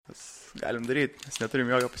Galim daryti, nes neturim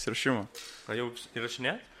jokio pasirašymo. Ar jau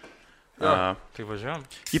įrašinė? Tai važiuojam.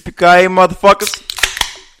 Yippee-ki, motherfuckers.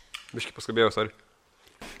 Biškai paskubėjau, sorry.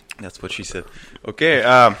 That's what she said. Ok,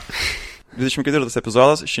 24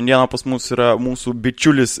 epizodas. Šiandieną pas mus yra mūsų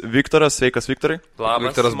bičiulis Viktoras. Sveikas, Viktorai.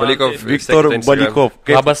 Labas, Viktoras Balykov. VIKTORU BALYKOV.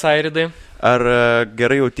 Labas, Airidai. Ar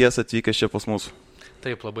gerai jauties atvykęs čia pas mus?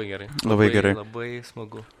 Taip, labai gerai. Labai gerai. Labai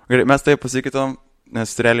smagu. Gerai, mes taip pasakytom,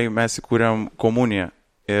 nes realiai mes įkūrėm komuniją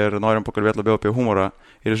ir norim pakalbėti labiau apie humorą.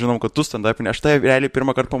 Ir žinom, kad tu stand-upinė. Aš tai realiai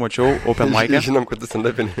pirmą kartą pamačiau open mic'e. Žinom, kad tu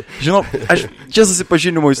stand-upinė. Žinom, aš čia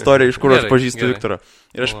susipažinimo istorija, iš kur aš pažįstu Viktorą.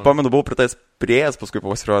 Ir aš pamenu, buvau prieėjęs, paskui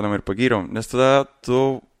pasirodom ir pagyriau. Nes tada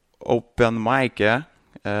tu open mic'e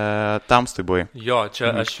tamstai buvai. Jo,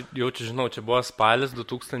 čia aš jaučiu, žinau, čia buvo spalis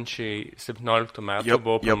 2017 metų,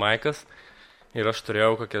 buvo open mic'as. Ir aš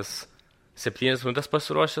turėjau kokias 7 minutės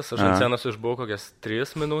pasiruošęs, aš ant scenos išbuvau kokias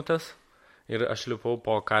 3 minutės. Ir aš lipau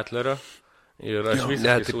po Katlerio. Ir aš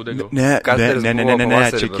visiškai sūdegiau. Ne,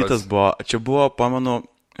 čia kitas buvo. Čia buvo, pamenu,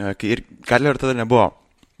 kai ir Katlerio tada nebuvo.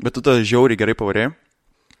 Bet tu tada žiauriai gerai pavarėjai.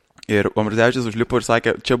 Ir Omrizevičius užlipo ir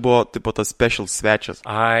sakė, čia buvo tipo tas special svečias.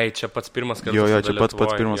 Ai, čia pats pirmas kartas. Jo, čia pats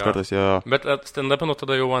pirmas kartas, jo. Bet stand-upinu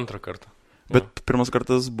tada jau antrą kartą. Bet pirmas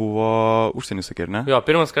kartas buvo užsienį, sakė, ne? Jo,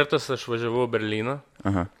 pirmas kartas aš važiavau Berliną.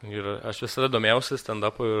 Aha. Ir aš visada domėjausi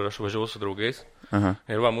stand-upu ir aš važiavau su draugais. Aha.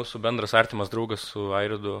 Ir va, mūsų bendras artimas draugas su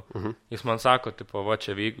Airidu, jis man sako, tipo, va,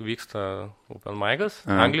 čia vyksta open mic'as,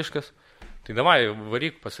 angliškas. Tai davai,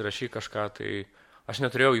 varyk, pasirašyk kažką. Tai aš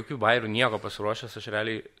neturėjau jokių bairių, nieko pasiruošęs, aš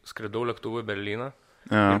realiai skridau lėktuvų į Berliną.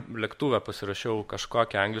 Lėktuvę pasirašiau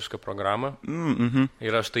kažkokią anglišką programą.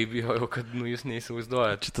 Ir aš tai bijojau, kad jūs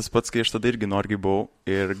neįsivaizduojat. Čia tas pats, kai aš tada irgi Norgiai buvau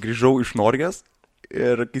ir grįžau iš Norgės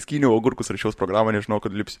ir kai skyniau agurkus rašiaus programą, nežinau,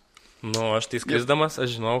 kad lipsi. Nu, aš tai skrisdamas,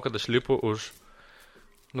 aš žinau, kad aš lipu už,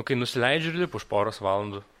 kai nusileidžiu ir lipu už poros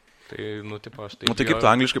valandų. Tai, tipo, aš tai tai kaip tu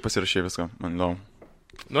angliškai pasirašė viską, man įdomu.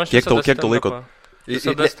 Nu, kiek to laiko?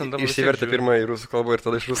 Išsivertė pirmą į rusų kalbą ir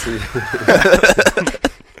tada iš rusų į...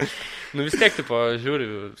 Nu vis tiek, tipo,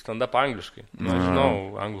 žiūri stand-up angliškai. Nu,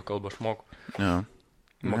 žinau, anglų kalbą aš moku.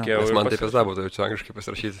 Mokėjau ir man taip įsdavo, tai jau čia angliškai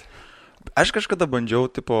pasirašyti. Aš kažkada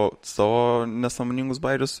bandžiau, tipo, savo nesąmoningus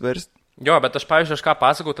bairius versti. Jo, bet aš, pavyzdžiui, aš ką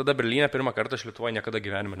pasakau, tada Berlyne pirmą kartą aš Lietuvoje niekada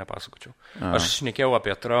gyvenime nepasakočiau. Aš šnekėjau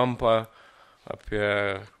apie Trumpą,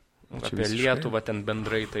 apie Lietuvą ten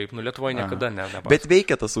bendrai, taip. Nu, Lietuvoje niekada nepasakau. Bet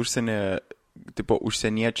veikia tas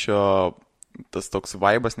užsieniečio... Tas toks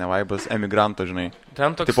vaibas, ne vaibas, emigranto, žinai.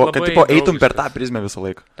 Ten toks tipo, kad, tipo, eitum per tą prizmę visą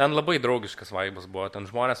laiką. Ten labai draugiškas vaibas buvo. Ten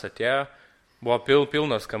žmonės atėjo, buvo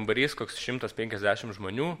pilnas kambarys, koks 150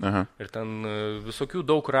 žmonių. Ir ten visokių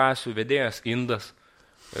daug rasių, vedėjas indas.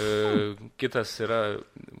 Kitas yra,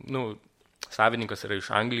 savininkas yra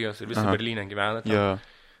iš Anglijos ir visi Berlyne gyvena ten.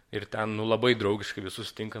 Ir ten, labai draugiškai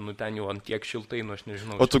visus tinka, ten jau ant tiek šiltai, aš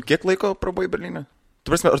nežinau. O tu kiek laiko prabuvai Berlyne? Tu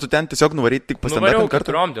prasme, ar tu ten tiesiog nuvaryti tik pasitandapint kartą?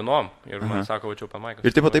 Nuvariau 4 dienom ir man sako, čia open mic'as.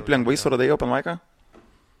 Ir taip lengvai suradai open mic'ą?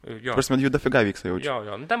 Jo. Prasme, jų dafiga vyksta jaučiu.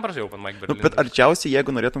 Jo, ten prašiau open mic Berlyne. Bet arčiausiai, jeigu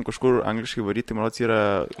norėtum kažkur angliškai varyti, man yra...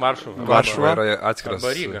 Varšuva yra atskiras. Arba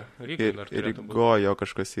Ryga. Ir Rygojo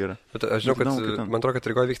kažkas yra. Bet aš žinau, kad man atrodo, kad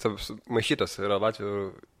Rygoje vyksta maišytas, yra Latvijų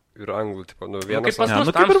ir anglų, tipo, vienas... Kaip pas mus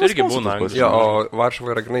tamstų irgi būna angliškai. Jo, o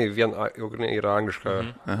Varšuva yra grinai yra angliška,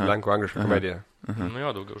 lenkų angliška komedija. Nu jo,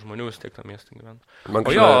 daugiau žmonių vis tiek tą miestą gyvena.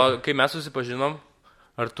 O jo, kai mes susipažinom,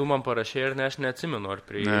 ar tu man parašė ir ne, aš neatsimenu, ar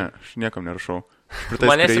prie... Ne, aš niekam nerašau.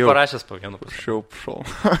 Man esi parašęs po vienu pasakymą.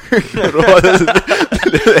 Rodės,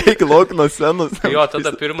 eik lauk nuo scenos. Jo,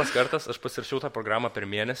 tada pirmas kartas aš pasirašiau tą programą per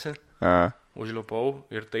mėnesį, užliupau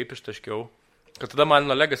ir taip ištaškiau. Kad tada man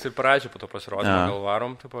Olegas ir parašė po to pasirodymą, gal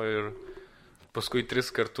varom, tipo, ir paskui 3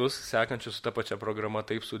 kartus sekančius su ta pačia programa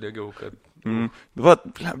taip sudegiau, kad...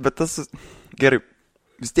 Bet tas... Gerai,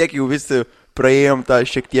 vis tiek jau visi praėjom tą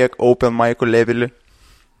šiek tiek open mic'o levelį.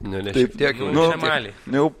 Ne šiek tiek.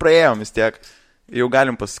 Jau praėjom vis tiek. Jau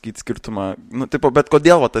galim pasakyti skirtumą. Bet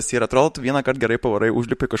kodėl tas yra? Atrodo, tu vieną kartą gerai pavarai,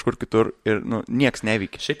 užlipai kažkur kitur ir nieks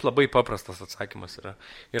neveikia. Šiaip labai paprastas atsakymas yra.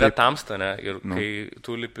 Yra tamsta, ne? Ir kai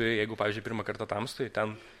tu lipi, jeigu, pavyzdžiui, pirmą kartą tamstai,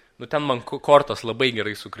 ten man kortos labai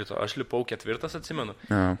gerai sukrito. Aš lipau 4, atsimenu.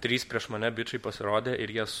 3 prieš mane bičiai pasirodė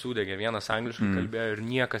ir jie sudegė. Vienas angliškai kalbėjo ir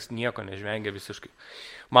niekas nieko nežvengė visiškai.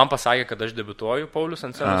 Man pasakė, kad aš debiutuoju, Paulius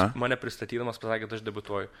ant scenos mane pristatydamas pasakė, kad aš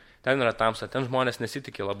debiutuoju. Ten yra tamsa, ten žmonės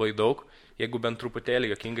nesitikė labai daug. Jeigu bent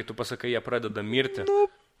truputėlį jokingai tu pasakai, jie pradeda mirti.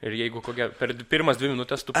 Ir jeigu per pirmas 2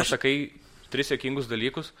 minutės tu pasakai 3 jokingus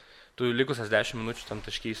dalykus, tu likusias 10 minučių ten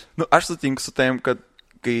taškys. Aš sutinku su tavim, kad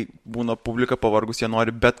kai būna publika pavargus, jie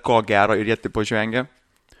nori bet ko gero ir jie taip pažvengia.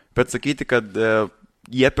 Bet sakyti, kad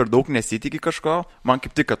jie per daug nesitikė kažko, man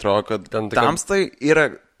kaip tik atrodo, kad tamstai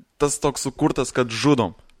yra tas toks sukurtas, kad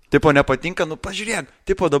žudom. Tipo, nepatinka, nu pažiūrėk.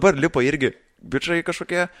 Tipo, dabar lipo irgi bičiai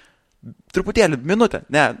kažkokie truputėlį minutę.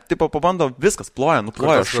 Ne, tipo, pabando viskas, ploja,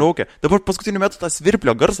 nuploja, šaukia. Dabar paskutiniu metu tą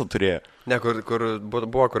svirplio garsą turėjo. Ne, kur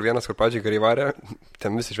buvo, kur vienas, kur pažiūrėjai gerai varė,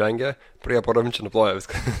 ten visi žvengė, praėjo porą minčių nuploja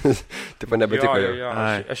viską. Tipo, nebetiko jau. Jo.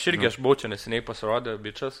 Aš irgi, aš buvau čia neseniai pasirodė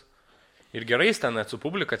bičas. Ir gerai jis ten su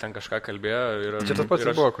publika ten kažką kalbėjo. Ir, čia tas pats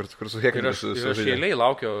buvo, kur su hekiniu. Ir aš eiliai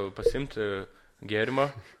laukiau pasimti gėrimą.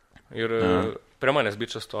 Ir prie manęs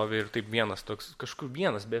bičas stovi ir taip vienas toks, kažkur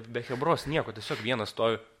vienas, be hebros nieko, tiesiog vienas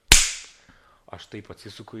stovi. Aš taip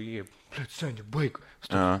atsisuku į jį, blėt, seniai, baig,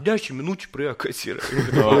 10 minučių praėjo, kas yra.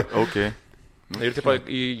 Okay. Ir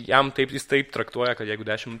taip, jis taip traktuoja, kad jeigu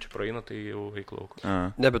 10 minučių praeina, tai jau veiklauk.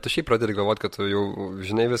 Ne, bet tu šiaip pradedi galvoti, kad tu jau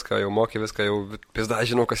žinai viską, jau moki viską, jau pizda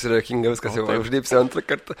žinau, kas yra jokinga, viskas jau uždypsi antrą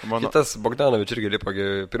kartą. Kitas Bogdanovič irgi lipo,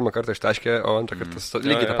 pirmą kartą ištaškė, o antrą kartą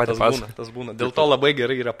lygiai tą patį pasą. Tas būna. Dėl to labai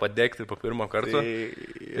gerai yra padegti po pirmą kartą.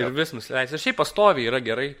 Ir vis nusileis. Ir šiaip pastoviai yra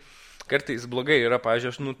gerai. Kartais blogai yra, pavyzdžiui,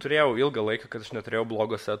 aš turėjau ilgą laiką, kad aš neturėjau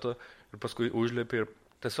blogo seto ir paskui užlipi ir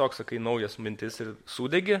tiesiog sakai naujas mintis ir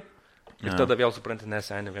sudegi. Ir tada vėl supranti,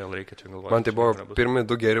 neseniai vėl reikia čia galvoti. Man tai buvo pirmi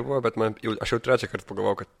 2 geri buvo, bet aš jau 3 kartą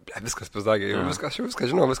pagalvojau, kad viskas pizdagė, jau viskas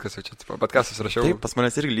žinau, viskas jau čia, podkastus rašiau. Taip, pas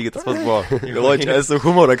manęs irgi lygiai tas pats buvo. Galvoju, čia esu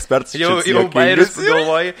humoro ekspertas. Jau bairis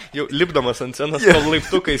galvoji, jau lipdamas ant scenos, kol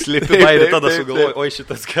laiptukais lipi bairį, tada sugalvoju, oi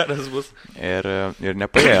šitas geras bus. Ir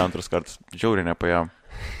nepaėjo antrus kartus, žiauriai nepaėjo.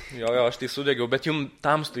 Jo, aš tai sudegiau, bet jums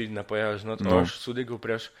tamstui nepaėjo, žinot, aš sudegiau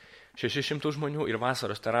prieš 600 žmonių ir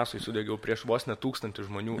vasaros terasui sudegiau prieš vos ne 1000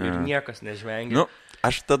 žmonių ir niekas nežvengė. Nu,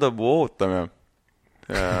 aš tada buvau tame,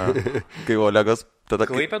 kai Olegas tada...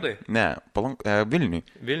 Klaipėdai? Ne, Vilniui.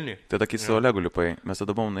 Vilniui? Tada kai su Olegu lipai, mes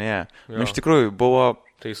tada buvom nuėję. Nu, iš tikrųjų buvo...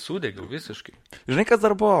 Tai sudegiau visiškai. Žinai, kas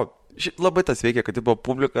dar buvo? Labai tas veikia, kad tipo,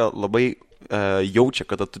 publika labai jaučia,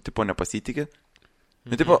 kada tu tipo nepasitikė.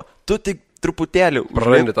 Nu, tipo, tu tik truputėlį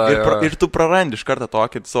prarandi tą ir tu prarandi iš karto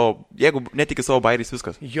tokį savo, jeigu netiki savo bairiais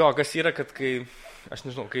viskas. Jo, kas yra, kad kai, aš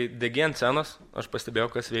nežinau, kai degi ant scenos, aš pastebėjau,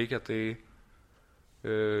 kas veikia, tai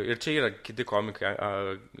ir čia yra kiti komikai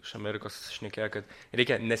iš Amerikos šnekėjo, kad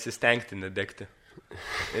reikia nesistengti nedegti.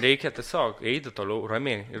 Reikia tiesiog eiti toliau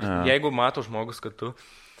ramiai. Ir jeigu mato žmogus, kad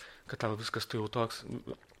tau viskas tu jau toks,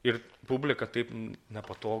 ir publika taip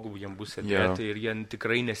nepatogu, jiem bus sėdėti ir jie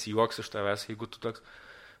tikrai nesijuoks iš tavęs, jeigu tu toks,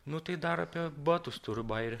 nu tai dar apie batus turiu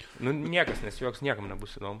bairį. Nu niekas nesijuoks, niekam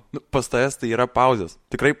nebus įdomu. Nu, pas tavęs tai yra pauzės.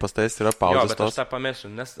 Tikrai pas tavęs yra pauzės. Jo, bet aš tą pamesiu,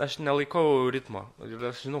 nes aš nelaikau ritmo. Ir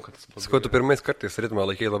aš žinau, kad tas blogai. Sakau, tu pirmais kartais ritmą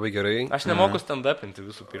laikai labai gerai. Aš nemoku stand-upinti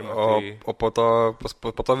visų pirma. O po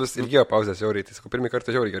to vis ilgėjo pauzės žiauriai. Tai sakau, pirmį kartą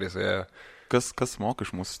žiauriai gerai suėjo. Kas moka iš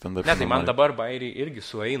mūsų stand-up? Ne, tai man dabar bairiai irgi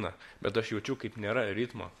sueina, bet aš jaučiu, kaip nėra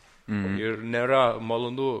ritmo. Ir nėra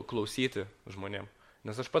malonu klausyti žmonėm.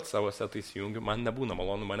 Nes aš pats savo setą įsijungiu, man nebūna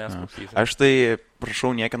malonu manęs klausyti. Aš tai prašau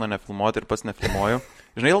niekino nefilmuoti ir pats nefilmuoju.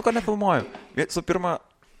 Žinai, dėl ko nefilmuoju? Visų pirma,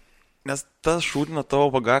 nes tas šūdina tavo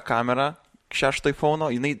vaga kamera, 6 iPhone'o,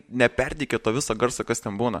 jinai nepertikė to viso garso, kas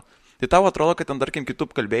ten būna. Tai tau atrodo, kad ten, tarkim, kitų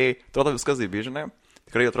kalbėjai, atrodo viskas taip, žinai.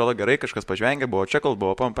 Tikrai atrodo gerai, kažkas pažvengė, buvo čekal,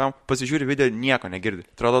 buvo pam, pasižiūri video, nieko negirdi.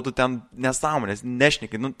 Atrodo, tu ten nesąmonės,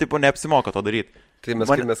 nešnikai, nu, tipo, neapsimoka to daryti. Tai mes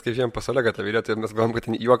kai žiūrėjom pas Olegą tą video, tai mes galvom, kad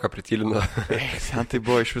ten juoką pritylino. Ten tai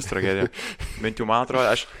buvo iš vis tragedija. Bent jau man atrodo,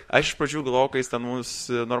 aš iš pradžių galvojau, kai jis ten mus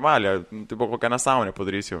normaliai, tipo, kokią nesąmonę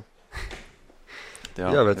padarysiu.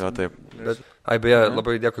 Tai jo, taip. Beje,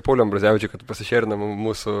 labai dėkui Pauliui Ambrazevičiui, kad pasišerina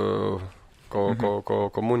mūsų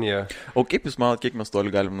komuniją. O kaip jūs manot, kiek mes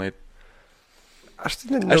toli galim nueiti? Aš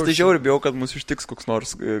tai žiauriai bijau, kad mus ištiks koks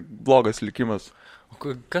nors blogas likimas. O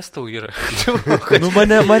kas tau yra? Nu,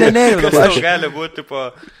 mane nervina. Kas tau gali būti, tipo...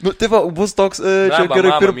 Nu, tipo, bus toks, čia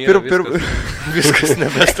gerai, viskas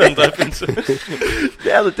nebestandapinsiu.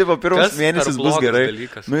 Ne, nu, tipo, pirmas mėnesis bus gerai.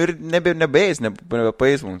 Nu, ir nebeeis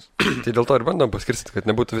mums. Tai dėl to ir bandom paskirstyti, kad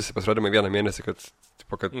nebūtų visi pasirodymai vieną mėnesį, kad...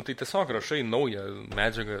 Nu, tai tiesiog rašai naują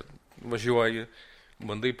medžiagą, važiuoji,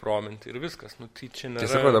 bandai prominti ir viskas. Nu, tai čia nėra...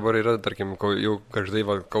 Tiesiog dabar yra, tarkim, jau kažkai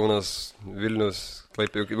Kaunas, Vilnius,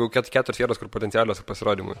 jau 4 vietos, kur potencialios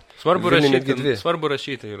pasirodymui. Svarbu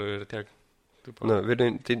rašyti ir tiek. Na,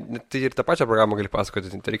 tai ir tą pačią programą gali pasakoti,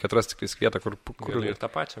 tai reikia atrasti tik vietą, kur... Ir tą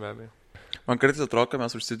pačią, be abejo. Man kartais atrodo, kad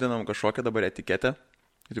mes užsidinam kažkokią dabar etiketę,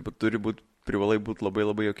 privalai būti labai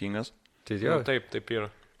labai juokingas. Tai jo. Taip yra.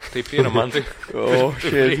 Taip yra, man tai... O,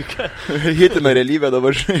 hitina realybę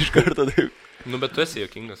dabar iš karto taip. Nu, bet tu esi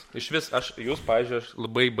juokingas. Iš vis, jūs, pavyzdžiui, aš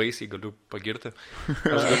labai baisiai galiu pagirti.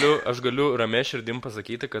 Aš galiu ramia širdim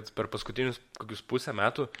pasakyti, kad per paskutinius kokius pusę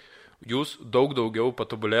metų jūs daug daugiau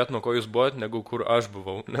patobulėjot, nuo ko jūs buvot, negu kur aš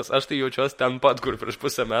buvau. Nes aš tai jaučiuosi ten pat, kur prieš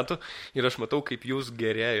pusę metų ir aš matau, kaip jūs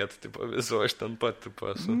gerėjat, tipo, viso aš ten pat, tipo,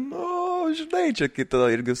 esu. Nu, žinai, čia kitą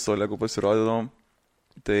irgi su Olegu pasirodydom.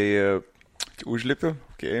 Tai užlipiu,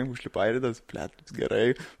 užlipa Airidas,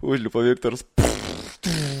 gerai, užlipa Viktoras,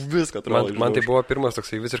 viską atrodo. Man tai buvo pirmas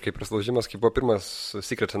toksai visiškai praslaužimas, kai buvo pirmas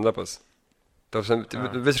secret stand-upas.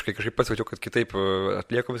 Visiškai kažkaip pasijaučiau, kad kitaip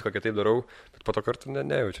atlieku viską, kitaip darau, bet po to kartu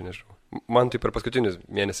nejaučiu, nežinau. Man tai per paskutinius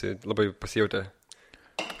mėnesį labai pasijautė.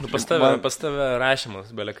 Nu, pas tave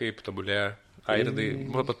rašymas, belia kaip tobulėja. Airidai,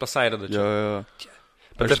 pas Airidą čia. Jo.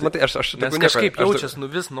 Bet aš nes kažkaip jaučias,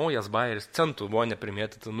 vis naujas bairis, centų buvo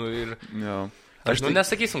neprimėtyti, ir... Jo. Aš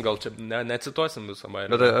nesakysim, gal čia necituosim visą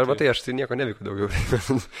bairį. Bet arba tai aš tai nieko neveikiu daugiau.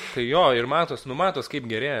 Tai jo, ir matos kaip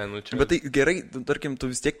gerėja. Čia. Bet tai gerai, tarkim, tu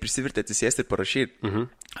vis tiek prisivirti atsisėsti ir parašyti.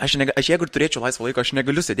 Aš jeigu turėčiau laisvą laiką, aš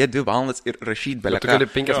negaliu sėdėti 2 valandas ir rašyti beleką. Tu gali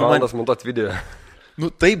 5 valandas montuoti video. Nu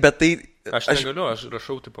taip, bet tai... Aš negaliu, aš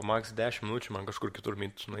rašau tipo max 10 minučių, man kažkur kitur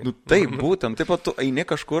minti, žinai. Nu taip, būtent, taip pat tu eini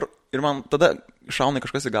kažkur ir man tada šauna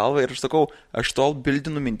kažkas į galvą ir aš sakau, aš tol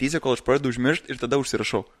bildinu mintyse, kol aš pradedu užmiršti ir tada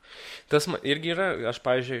užsirašau. Tas irgi yra, aš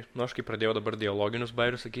pavyzdžiui, aš kai pradėjau dabar dialoginius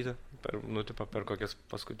bairius sakyti, per kokias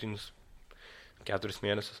paskutinius 4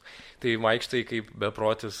 mėnesius, tai vaikštai kaip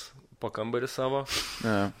beprotis po kambarį savo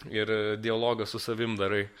ir dialogą su savim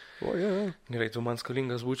darai. Gerai, tu man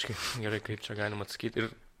skolingas bučkai, gerai, kaip čia galima atsakyti.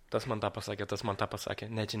 Ir tas man tą pasakė,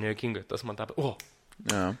 ne, čia nejuokinga, tas man tą pasakė,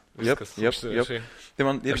 viskas. Tai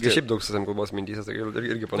man irgi... Aš šiaip daug su savim kalbos mintyse, tai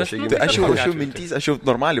irgi panašiai. Tai aš jau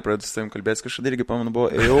normaliai pradedu su savim kalbėti, kažkada irgi pamenu buvo,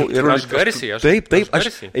 ėjau ir... Aš garsiai, aš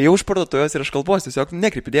ėjau iš parduotuvės ir aš kalbuosi, tiesiog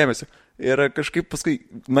nekreipiu dėmesio. Ir kažkaip paskui,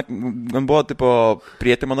 man buvo, tipo,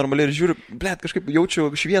 prietėma normaliai ir žiūriu, kažkaip jaučiu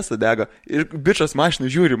šviesą dega. Ir bičas mašinai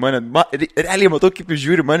žiūri mane, realiai matau, kaip jis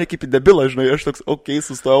žiūri mane kaip į debilą, žinai, aš toks,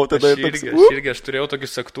 sustojau tada ir toks... Aš turėjau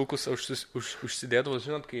tokius sektukus, užsidėdavau,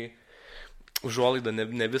 žinot, kai... Užuolaida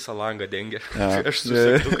ne visą langą dengia. Aš su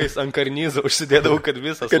sektukais ant karnyzo užsidėdavau, kad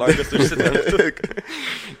visas langas užsidengtų.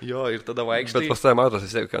 Jo, ir tada vaikštai. Bet pas tai matos,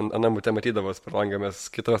 anamute matydavos per langą, mes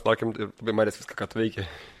kitas laukiam ir labai marės viską, ką tu veikia.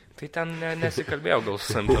 Tai ten nesikalbėjau gal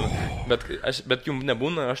su savim. Bet jums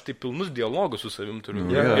nebūna, aš tai pilnus dialogus su savim turiu.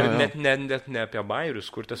 Ir net ne apie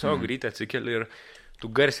bairius, kur tiesiog ryte atsikeli ir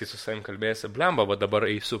tu garsiai su savim kalbėsi. Blemba, va dabar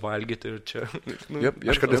eisiu valgyti ir čia.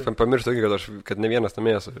 Aš kartais pamirštu, kad ne vienas tam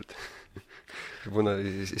esu. Būna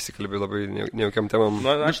įsikalbė labai nejaukiam temam.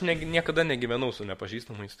 Aš niekada negyvenau su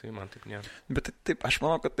nepažįstamais, tai man taip nėra. Bet taip, aš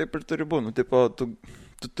manau, kad taip ir turi būti. Nu, tipo, tu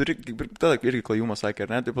turi, tada irgi Klajumas sakė,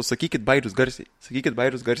 ar ne? Tipo, sakykit bairius garsiai.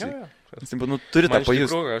 Nes, tipo, turi tą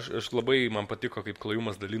pajust. Iš tikrųjų, man patiko, kaip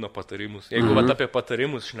Klajumas dalino patarimus. Jeigu apie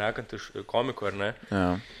patarimus šnekant iš komiko, ar ne?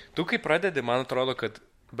 Tu kai pradedi, man atrodo, kad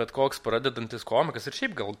bet koks pradedantis komikas ir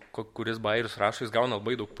šiaip gal kuris bairius rašo, jis gauna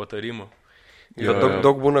labai daug patarimų.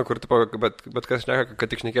 Daug būna, kur, tipo, bet kas šneka, kad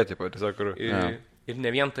tik šnekėti, tiesiog. Ir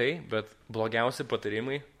ne vien tai, bet blogiausi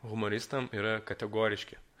patarimai humoristam yra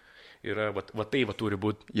kategoriški. Yra, va tai, va turi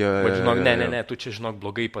būti. Žinok, ne, tu čia, žinok,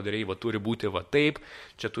 blogai padarei, va turi būti, va taip,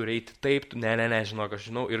 čia turi eiti taip, ne, žinok, aš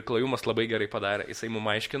žinau. Ir Klajumas labai gerai padarė, jisai mum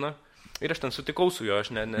aiškino. Ir aš ten sutikau su juo,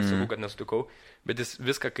 aš nesakau, kad nesutikau, bet jis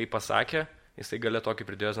viską, kai pasakė, jisai gali tokį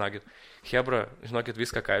pridėjo, žinokit, Hebra, žinokit,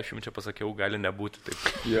 viską, ką aš jums čia pasakiau, gali nebūti taip.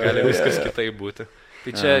 Gali viskas kitaip būti.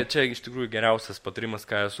 Tai čia iš tikrųjų geriausias patarimas,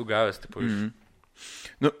 ką esu gavęs. Tipo,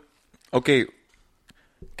 Nu,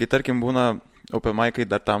 kai tarkim būna open mic'ai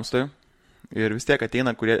dar tamstoje ir vis tiek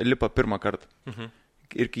ateina, kurie lipa pirmą kartą.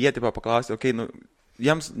 Ir kai jie tipo paklausia,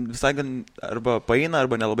 jiems visai arba paeina,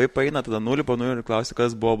 arba nelabai paeina, tada nulipa ir klausia,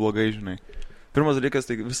 kas buvo blogai, žinai. Pirmas dalykas,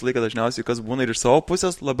 tai visą laiką dažniausiai, kas būna ir iš savo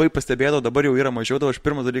pusės, labai pastebėdavo, dabar jau yra mažiau, aš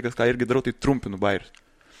pirmas dalykas, ką irgi darau, tai trumpinu bairius.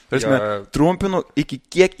 Trumpinu iki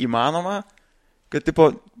kiek įmanoma, kad, tipo,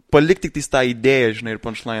 palikti tik tą idėją, žinai, ir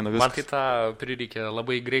punchline viskas. Man tai tą prireikė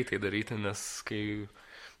labai greitai daryti, nes kai...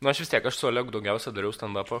 aš vis tiek, aš su Olegu daugiausia dariau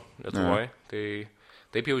stand-upą Lietuvoje, tai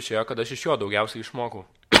taip jau išėjo, kad aš iš jo daugiausiai išmokau.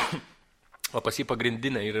 O pas jį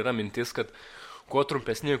pagrindinė ir yra mintis, kad kuo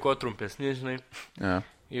trumpesni, žinai.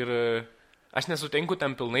 Ir... Aš nesutinku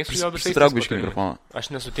ten pilnai su jo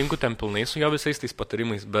visais tais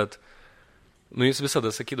patarimais, bet jis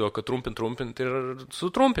visada sakydavo, kad trumpint ir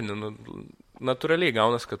sutrumpini. Natūraliai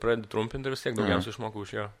gaunas, kad pradedi trumpinti ir vis tiek daugiausiai išmokau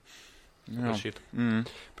iš jo.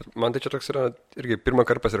 Bet man tai čia toks yra, irgi pirmą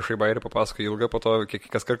kartą pasirašai bairį, papasakai ilgą, po to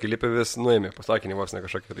kas kartą lipė vis nuėmė, pasakinį vos ne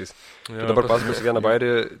kažkokį tais. Dabar pasakosiu vieną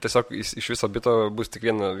bairį, tiesiog iš viso bito bus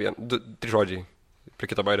tik 3 žodžiai. Prie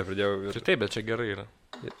kito bairio pridėjau. Taip, bet čia gerai yra.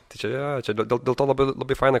 Tai čia dėl to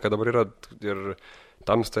labai faina, kad dabar yra ir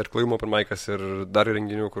tamsta ir klajimo pirmaikas ir dar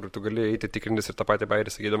renginių, kur tu gali eiti tikrintis ir tą patį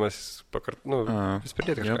bairį, sakydamas, vis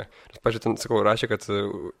pridėti kažką. Pavyzdžiui, ten, sakau, rašė, kad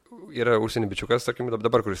yra užsienio bičiukas, tarkim,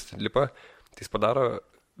 dabar, kuris lipa, tai jis padaro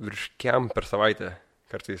virš kem per savaitę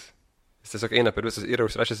kartais. Jis tiesiog eina per visus, yra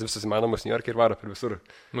užsirašęs visus įmanomus New York ir varo per visur.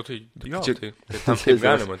 Nu tai jo, tai tam taip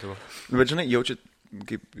galima. Bet žinai, jaučiat,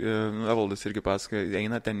 kaip Evaldas irgi pasakoja,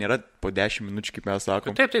 eina, ten nėra po 10 minučių, kaip mes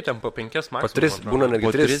sakom. Taip, ten po 5 maksimum. Po 3, būna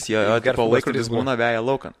netgi 3. Po 3, jie po laikrodis būna veja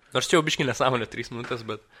laukan. Nors čia jau biškį nesąmonė 3 minutės,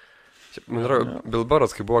 bet... Man atrodo,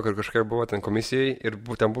 Bilbaras, kai buvo, kur kažkaip buvo ten komisijai ir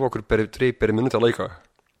ten buvo, kur per minutę laiko.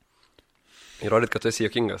 Įrodyt, kad tu esi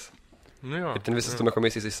juokingas. Nu jo. Ir ten visi stume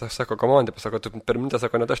komisijai, jis sako, komandai, pasako, tu per minutę,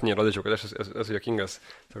 sako, net aš neįrodyčiau, kad aš esu juokingas.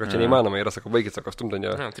 Sako, čia neįmanoma, yra, sako, baigit, sako,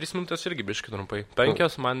 stumdanė. 3 minutės irgi biškį trumpai.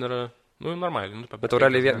 5 man yra... Nu, normaliai. Bet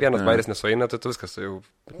realiai vienas bairis nesueina, tai viskas, tai jau...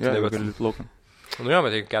 Ja, gali laukan. Nu jo,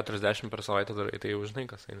 bet jeigu 40 per savaitę darai, tai jau žinai,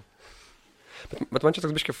 kas eina. Bet man čia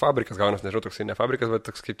toks biškai fabrikas gaunas, nežinau, toksai ne fabrikas, bet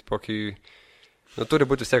toks kaip tokį... Nu, turi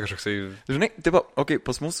būti vis tiek kažkoksai... Žinai, tipo,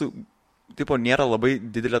 pas mūsų, tipo, nėra labai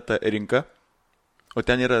didelė ta rinka, o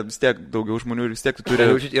ten yra vis tiek daugiau žmonių ir vis tiek tu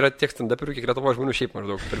turi... Yra tiek stand-uperių, kiek Lietuvos žmonių šiaip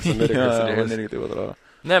maždaug. Per visą Ameriką. Man irgi taip atrodo.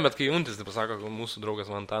 Ne, bet kai Juntis, tai pasako, mūsų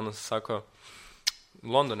draugas Vantanas, sako...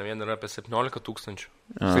 Londone vien yra apie 17 000.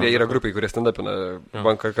 Kurie yra grupiai, kurie stand-upina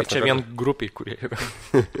banką. Čia vien grupiai, kurie yra.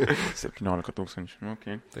 17 000,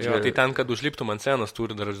 okei. Tai ten, kad užliptum ant scenos,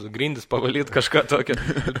 turi dar grindis pavalyti kažką tokio.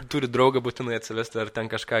 Turi draugą būtinai atsivesti, ar ten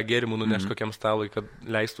kažką gėrimų nuneš kokiam stalui, kad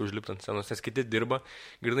leistų užlipti ant scenos. Nes kiti dirba,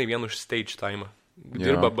 grinai vien už stage time.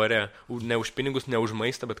 Dirba bare. Ne už pinigus, ne už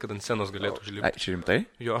maistą, bet kad ant scenos galėtų užlipti. Ai, čia rimtai?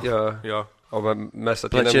 Jo. O mes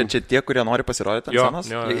ateinam... Čia tie, kurie nori pasirodyti ant scenos?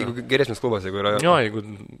 Jo. Jeigu geresnis klubas, jeigu yra... Jo, jeigu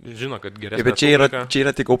žino, kad geresnis. Bet čia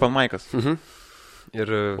yra tik open mic'as.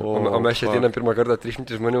 Ir, o mes čia ateinam pirmą kartą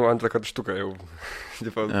 300 žmonių, antrą kartą štuką jau.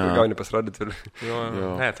 Gauni pasirodyti ir... Jo.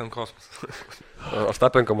 Ne, ten kosmos. Aš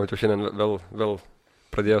tą penką mačiau šiandien vėl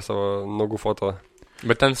pradėjau savo nogų foto.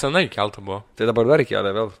 Bet ten senai kelta buvo. Tai dabar dar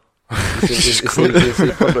kelia vėl. Jis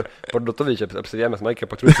parduotuvė čia apsivėmės Maikė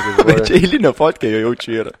patriusikai. Čia eilinė fotkė jau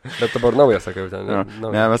čia yra. Bet dabar nauja, sakiau, ten.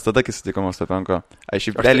 Ne, mes tada, kai sutikom Ostapenko. Aš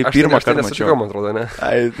šiaip realiai pirmą kartą mačiau. Aš man atrodo, ne?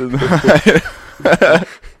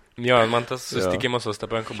 Jo, man tas susitikimas su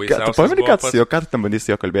Ostapenko baisiausias. Tu pameni, ką tu tam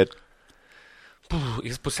bandysi jo kalbėti?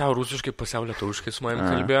 Jis pusiau rusiškai, pusiau lietuviškai su manim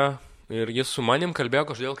kalbėjo. Ir jis su manim kalbėjo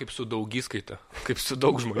kažkodėl kaip su daugiskaita. Kaip su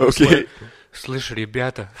daug žmonių. Okay. Sliš,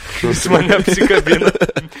 ribėta. Jis mane apsikabina.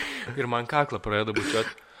 Ir man kaklą pradeda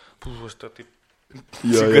bučiuoti. Aš tą taip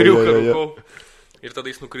cigariuką rūkau. Ir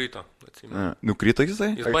tada jis nukrito. Nukrito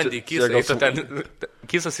jisai? Jis bandė į Kisą.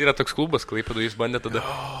 Kisas yra toks klubas, Klaipėdoje jis bandė tada.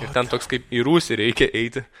 Ir ten toks kaip į Rūsį reikia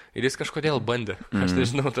eiti. Ir jis kažkodėl bandė. Aš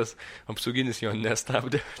nežinau, tas apsauginis jo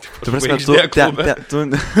nestabdė. Tu prasme, tu...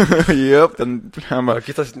 Jep, ten...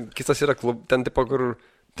 Kisas yra klub, ten tipo, kur...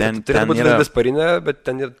 Ten yra besparinė, bet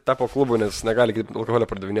ten ir tapo klubu, nes negali alkoholio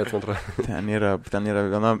pardavinėti, man atrodo. Ten yra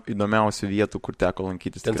viena įdomiausių vietų, kur teko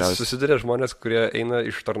lankytis. Ten susiduria žmonės, kurie eina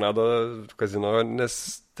iš Tornado kazino,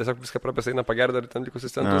 nes tiesiog viską prapės eina pagerda ir ten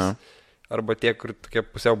likusius centus. Arba tie, kur tokie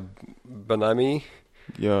pusiau benamiai.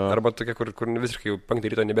 Arba tokie, kur visiškai jau 5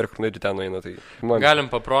 ryto nebėra, kur nuėti ten eina. Tai galim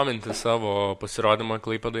paprominti savo pasirodymą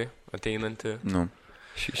Klaipėdai ateinantį.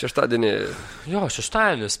 Šeštadienį. Jo,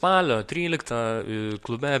 šeštadienį, spalio 13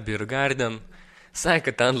 klube Beer Garden.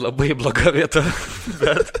 Sakė, kad ten labai bloga vieta,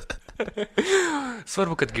 bet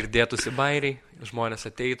svarbu, kad girdėtųsi bairiai, žmonės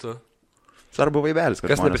ateitų. Svarbu vaibelis,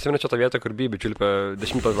 kad žmonės. Kas neprisimena čia tą vietą, kur Bibi čiulpia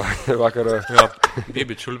 10 vakaro. Jo,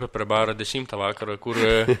 Bibi čiulpia prie baro 10 vakaro, kur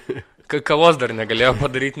kavos dar negalėjo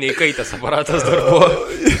padaryti, nei kaitės aparatas dar buvo.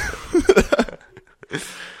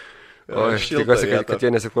 O aš tikiuosi, kad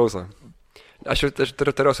jie nesiklauso. Aš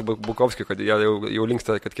turiu su Bukovskiu, kad jau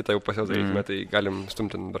linksta, kad kitą jau pasiaudarykime, tai galim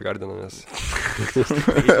stumti Bergardiną, nes...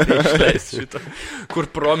 Išleis šitą, kur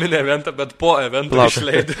prominė eventą, bet po eventą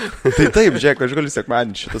išleidė. Tai taip, žiūrėk, aš galiu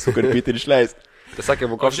sekmanį šitą sukarpyti ir išleisti. Tai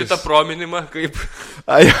sakė Bukovskis... O šitą prominimą kaip...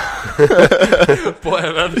 Po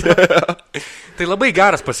eventą. Tai labai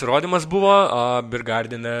geras pasirodymas buvo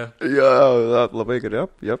Bergardine. Jo, labai gerai,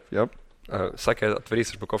 jep. Sakė,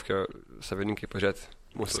 atvarys iš Bukovskio savininkai pažiūrėti.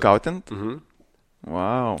 Skautint?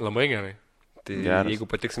 Wow. Labai gerai. Tai jeigu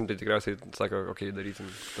patiksim, tai tikriausiai sako, okei, darysim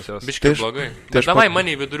pas jos. Biškai blogai. Bet davai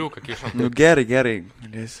mane į viduriuką kišam. Nu gerai,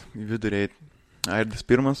 galės į vidurį eiti. Aidas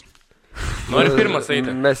pirmas. Nori pirmas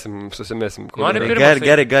eiti? Susimesim.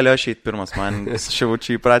 Gerai, galiu aš eiti pirmas, man šiau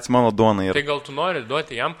čia įprats mano duona yra. Tai gal tu nori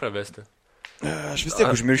duoti jam pravesti? Aš vis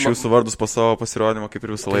tiek užmiršiu jūsų vardus po savo pasirodymą, kaip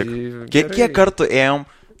ir visą laiką. Kiek kartų ėjom,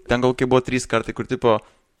 ten gal kaip buvo 3 kartai, kur tipo...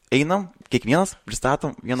 Einam, kiekvienas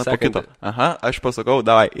pristatom vieną po kito. Aha, aš pasakau,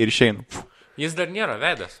 davai, ir išeinu. Jis dar nėra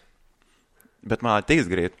vedęs. Bet man ateis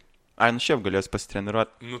greit. Ai, nu šiaip galės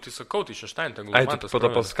pasitreniruoti. Nu, tai sakau, tai šeštąjį, tegul Ai, man tas po to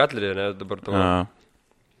pas Katlerį, ne, dabar tavo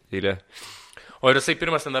eilė. O ir jisai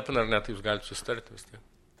pirmas stand-upina ar ne, tai jūs galite susitarti vis tiek.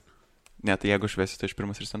 Ne, tai jeigu aš vesiu, tai aš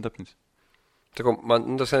pirmas ir stand-upinis. Sakau, man,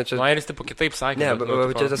 nu, tas ne, čia... Airis tipo kitaip sakė. Ne,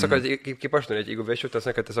 bet, čia tiesiog, kaip aš norėčiau, jeigu vešiu, tas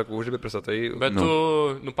ne, kad tiesiog uždėbi pristatai... Bet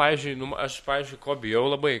tu, pavyzdžiui, aš, pavyzdžiui, ko bijau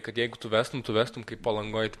labai, kad jeigu tu vestum kaip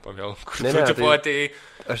Palangoje, tipo vėl, kur tu, tipo, atėjai...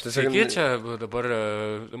 Aš tiesiog... Saky, čia dabar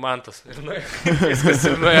Mantas. Ir viskas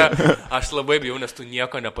ir nuėjo. Aš labai bijau, nes tu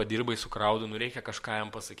nieko nepadirbai su kraudu, nu reikia kažką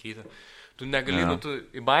jam pasakyti. Tu negali, nu, tu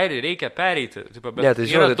į bairį reikia pereiti. Tipo, bet ne, tai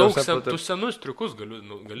yra daug tų senus triukus gali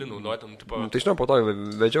naudoti. Nu, tipo... Tai žinau, po to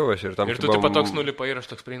vedžiau aš ir tam... Ir tu tipo toks nulipai ir aš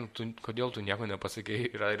toks prieinu, kodėl tu nieko nepasakėjai.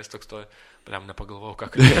 Ir Airis toks to, pliam, nepagalvojau, ką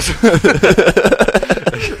kalbėsiu.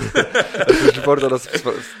 Aš iš portalas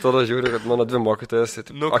tada žiūriu, kad mano 2 mokytojas...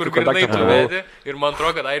 Nu, kur grinai pravedė ir man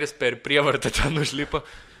atrodo, kad Airis per prievartą ten užlipa.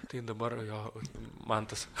 Tai dabar jo,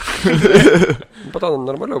 Mantas. Po to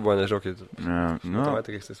normaliau buvo, nežinau, kaip...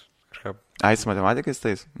 Matematikais tais. Ai, su matematikais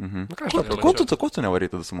tais? Ko tu nevarai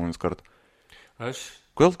tada su mumis kartu? Aš?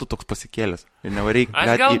 Kodėl tu toks pasikėlęs ir nevarai...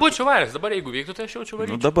 Aš gal būčiau varęs, dabar jeigu vyktų, tai aš jaučiu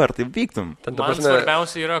varyti. Nu dabar, tai vyktum. Man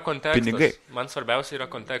svarbiausia yra kontekstas. Pinigai. Man svarbiausia yra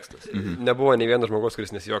kontekstas. Nebuvo nei vienas žmogus,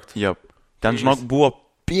 kuris nesijoktų. Jop. Ten, žinok, buvo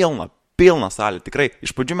pilna salė. Tikrai,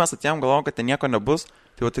 iš pradžių mes atėjom, galvom, kad ten nieko nebus.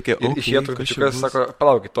 Tai va tokie, ir išėtų, kažkas sako,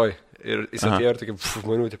 palaukit toj. Ir jis atėjo ir tokie,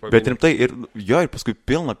 žmonių, tipo. Bet rimtai, ir paskui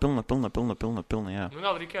pilna, ja. Nu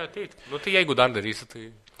gal reikėjo ateiti. Nu tai jeigu dar darysi, tai...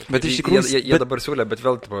 Bet iš tikrųjų... Jie dabar siūlė, bet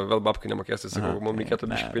vėl babkai nemokės, tai sakau, mums reikėtų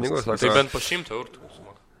biškį pinigų. Tai bent po 100 eurų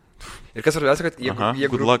sumoka. Ir kas svarbiausia, kad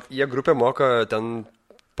jie grupė moka ten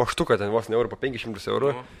po štuką, ten vos ne eurų, po 500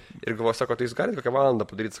 eurų. Ir galvo, sako, tai jūs galite kokią valandą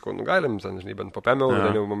padaryti, sakau, nu galim, ten, žinai, bent po 5 eurų,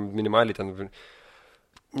 ten jau minimaliai, ten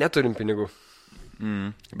neturim pinigų.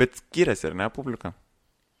 Bet skiriasi, ar ne, publika?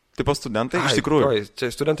 Taip pat studentai, iš tikrųjų. Čia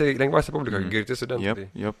studentai lengviausia publika, girti studentai.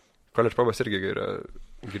 Jep. College pubas irgi yra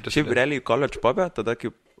girti. Šiaip realiai college pubė, tada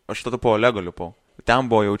kaip aš tada po Olego lipau.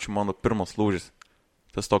 Ten buvo jaučiu mano pirmas lūžis.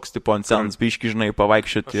 Tas toks tipo ant scenos biški, žinai,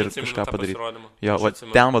 pavaikščioti ir kažką padaryti. Jo,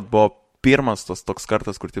 ten buvo pirmas tas toks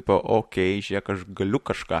kartas, kur tipo, okei, žiūrėk, aš galiu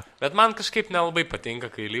kažką. Bet man kažkaip nelabai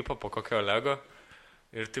patinka, kai lipa po kokio Olego.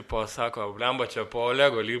 Ir tipo, sako, blemba, čia po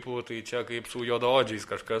Olego lypų, tai čia kaip su juodaodžiais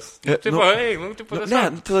kažkas. Tipo,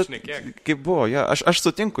 kaip buvo, ja, aš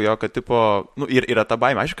sutinku jo, kad tipo, nu, ir yra ta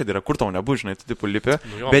baimė, aišku, kad yra, kur tau nebus, žinai, tu tipo lipi.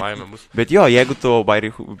 Nu, jo, baimė bus. Bet jo, jeigu tu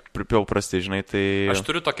bairį pripėl prasti, žinai, tai... Aš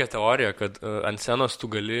turiu tokią teoriją, kad ant scenos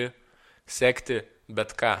tu gali sekti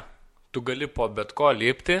bet ką. Tu gali po bet ko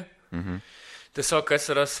lipti. Tiesiog,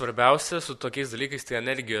 kas yra svarbiausia su tokiais dalykais, tai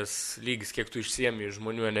energijos lygis, kiek tu išsiemi iš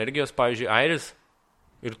žmonių energijos. Pavyzdžiui, Airis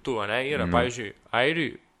ir tu, ne, yra. Pavyzdžiui,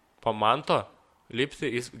 Airiui po Manto lipti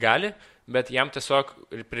jis gali, bet jam tiesiog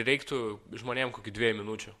prireiktų žmonėm kokį 2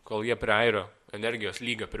 minučių, kol jie prie Airio energijos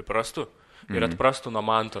lygio priprastų ir atprastų nuo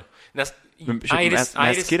Manto. Nes Airis...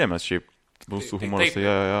 Mes skiriamės šiaip. Mūsų humoras,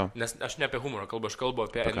 jo. Nes aš ne apie humorą kalbu, aš kalbu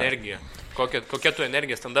apie energiją. Kokia tu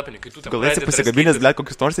energija stand-upinė, kai tu... Gal esi pasigabinęs, blėt,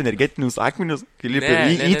 kokius nors energetinius akmenius, kai lipi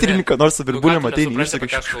įtrinką, nors su virbulėm ateini, išsakai,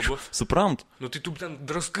 suprant. Nu tai tu ten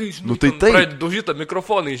draskai, žinai, nu, tai pradedi daužyti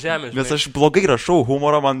mikrofoną į žemę, žinai. Nes aš blogai rašau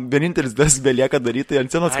humorą, man vienintelis das belieka daryti, tai ant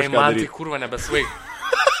scenos kažką daryti. Man tai kurva nebesvaig.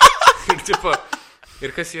 Ir tipo... Ir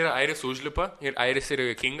kas yra, Airis užlipa, ir Airis yra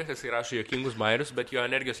juokingas, jis rašo juokingus bairius, bet jo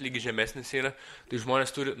energijos lygis žemesnis yra, tai žmonės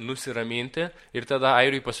turi nusiraminti ir tada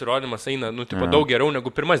Airiui pasirodymas eina, nu, tipo, daug geriau negu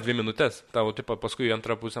pirmas 2 minutės, tavo, tipo, paskui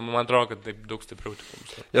antrą pusę, man atrodo, kad taip daug stipriau.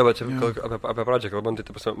 Jo, bet čia apie pradžią kalbant,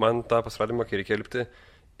 tai man tą pasirodymą, kai reikėjo lipti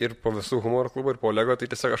ir po visų humoro klubų, ir po Olego, tai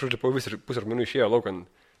tiesiog aš užlipau vis ir pusę žmonių išėjo laukan.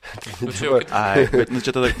 Ai, bet čia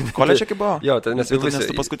tada koledže kaip buvo? Jo, nes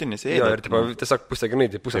tu paskutinis ėjai. Jo, ir tipo, tiesiog pusę grinai,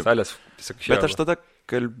 tai pusę salės tiesiog išėjo. Bet aš tada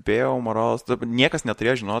kalbėjau moralas, niekas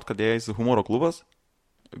neturėjo žinot, kad jie į humoro klubas,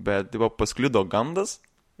 bet tipo, pasklido gandas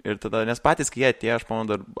ir tada, nes patys, kai jie atėjo, aš pamanu,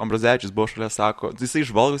 dar Ambrazevičius buvo šalia, sako, jisai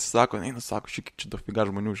žvalgosi, sako, neina, sako, šiek čia dofiga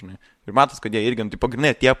žmonių, žinai. Ir matos, kad jie irgi, nu, tipo,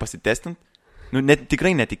 grinai atėjo pasitestint, nu,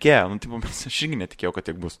 tikrai netikėjo, nu, tipo, aš irgi netikėjau, kad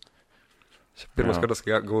tiek bus. Pirmas kartas,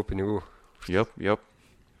 kai gavau pinigų. Jop.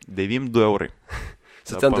 9,2 eurai.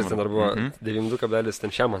 Su centais ten dar buvo 9,2 ten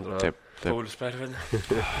šiam, man atrodo. Taip. Paulius pervedė.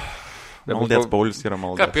 Maldės Paulius yra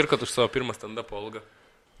maldas. Ką pirkot už savo pirmą stand-up Olgą?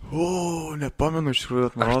 O, nepamenu iš tikrųjų.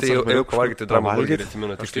 Aš tai jau pavalgyti dramą burgerį,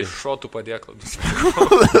 atsimenu. Aš tai šotų padėklą.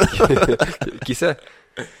 Kise?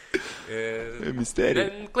 Misterija.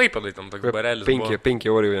 Klaipėdai tam toks barelis buvo. 5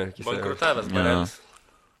 eurai kise. Bankrutavęs barelis.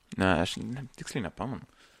 Ne, aš tiksliai nepamenu.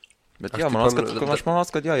 Bet jo, aš manau,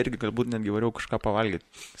 kad jo, irgi galbūt netgi variau kažką pavalgyti.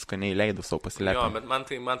 Skaniai leidau savo pasilepti. Jo, bet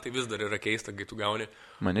man tai vis dar yra keista, kai tu gauni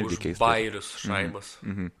už bairius šaibas.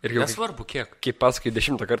 Ir nesvarbu, kiek. Kai pasakai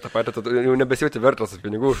 10 kartą patį, tu jau nebesijauti vertas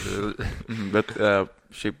pinigų. Bet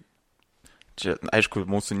šiaip, čia, aišku,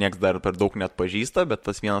 mūsų nieks dar per daug net pažįsta, bet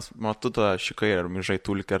tas vienas, matuta šikai ir mižai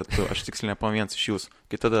tuli kartu, aš tiksliai nepamenu vienas iš jūsų.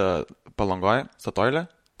 Kai tada Palangoje, Satoilė,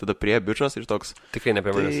 tada prie bičas ir toks. Tikrai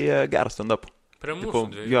nepamenu. Tai geras stand-up. Prie mūsų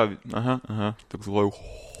dviejų. Jo, aha, toks galvoju,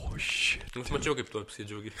 shit. Aš mačiau, kaip tu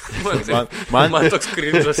apsidžiaugi. Man toks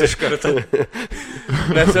krinžas iš karto.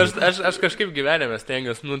 Nes aš kažkaip gyvenime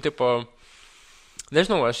stengiuosi,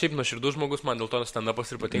 nežinau, aš šiaip nuoširdus žmogus, man dėl to stand-upas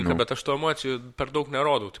ir patinka, bet aš to emocijų per daug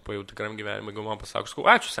nerodau, jau tikram gyvenime, jeigu man pasakau,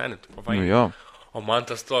 ačiū seniai, jo. O man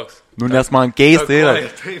tas toks. Nes man keista yra.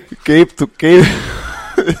 Kaip? Kaip?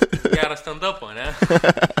 Geras stand-upo, ne?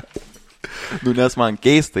 Nes man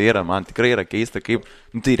keista yra, man tikrai yra keista, kaip,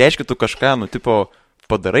 tai reiškia, tu kažką,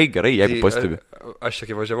 padarai gerai, jeigu pastebi. Aš čia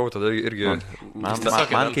kai važiavau, tada irgi... Man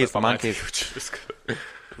keista.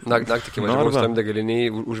 Naktį kai važiavau su tam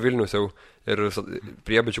degaliniai už Vilnius jau ir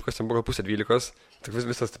prie bičiukas ten buvo 11:30, tik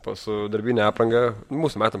visas su darbinė apranga,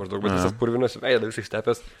 mūsų metam maždaug, bet visas purvinas, veidą visai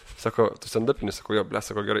stepės, sako, tu stand-upinis, sako, jo,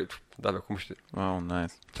 sako, gerai, davė kumštį. Wow,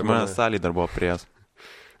 nice. Čia manęs salį dar buvo priejas.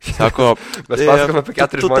 Sako, mes pasakome apie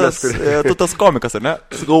 4 žmonės, tu tas komikas, ar ne?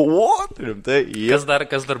 Sakau, what? Rimtai,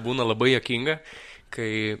 Kas dar būna labai juokinga, kai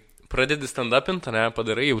pradedi stand-upint, ne,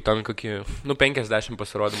 padarai jau ten kokį, 50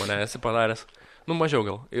 pasirodymą, ne, esi padaręs, mažiau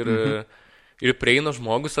gal. Ir prieina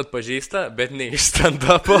žmogus atpažįsta, bet ne iš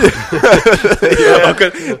stand-upo.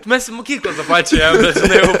 Mes į mokyklą tą pačią, bet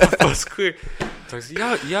žinai, jau paskui. Toks,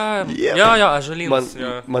 Ažalynas.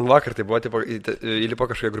 Man vakar tai buvo, įlipo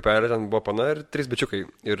kažkokia grupelė, ten buvo pana ir 3 bičiukai.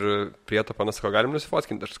 Ir prie to pana sako, galim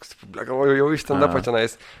nusifotkinti. Aš galvoju, jau iš stand-upo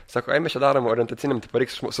tenais. Sako, mes čia darom orientaciniam, tai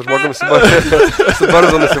pareiks su žmogum su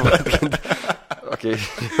barzu nusifotkinti. Okay.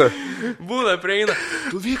 Būna, prieina.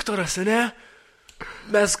 Tu Viktoras, ne?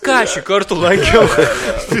 Mes ką šį kartų lankiau?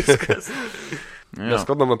 Viskas. Mes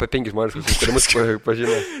kalbam apie 5 žmonės, kurie mus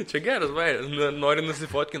pažino. Čia geras, vai, nori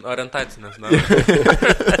nusifotkinti orientacinės.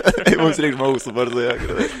 Mums reikia žmogus su barzu,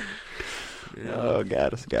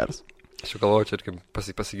 geras. Aš jau galvoju, čia ir kaip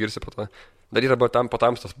pasigirsi po to. Dar yra buvo po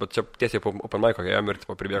tamstos, bet čia tiesiai po open mic'o ėjom ir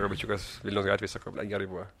pribėgo bičiukas Vilniaus gatvėje, sako, gerai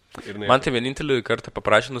buvo. Man tai vienintelį kartą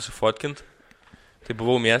paprašė nusifotkinti, tai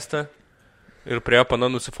buvau mieste ir priejo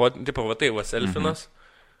pana nusifotkinti, va selfinas.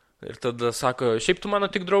 Ir tada sako, šiaip tu mano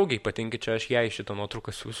tik draugiai patinki, čia aš jai šitą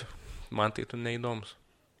nuotrauką siūsiu. Man tai tu neįdomus.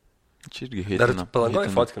 Čia irgi hitina. Dar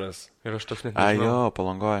Palangoje fotkinas. Ir aš toks net nežinau. Jo,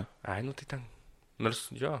 Palangoje. Tai ten. Nors,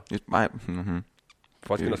 jo.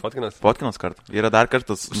 Fotkinas. Fotkinas kartą. Yra dar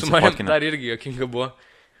kartas. Su manim dar irgi jokinga buvo.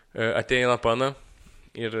 Ateina pana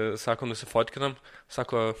ir sako, nusifotkinam.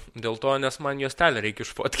 Sako, dėl to, nes man juostelę reikia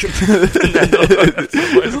išfotkinti.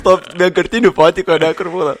 Su to vienkartiniu fotiko, ne, kur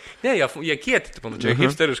būna. Ne, jie kieti, čia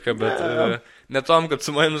hipsteriška, bet ne tom, kad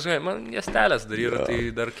su manim nusigai, man juostelės dar yra, tai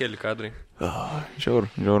dar keli kadrai.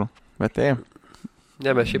 Žiauru. Bet tai.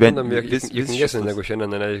 Ne, mes šiaip bandom juokingesnį negu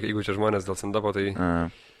šiandien, ne, jeigu čia žmonės dėl stand-upo, tai...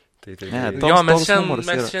 Jo, mes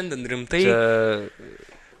šiandien rimtai...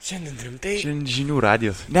 Šiandien rimtai. Šiandien žinių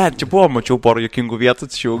radijas. Ne, čia buvo, mačiau porą jokingų vietų,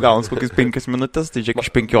 čia jau gaunus kokias 5 minutės, tai čia iš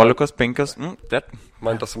 15, 5,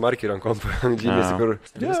 Man tas markiai rankom, žymėsi, kur...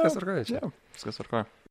 Viskas arkoja čia. Viskas arkoja.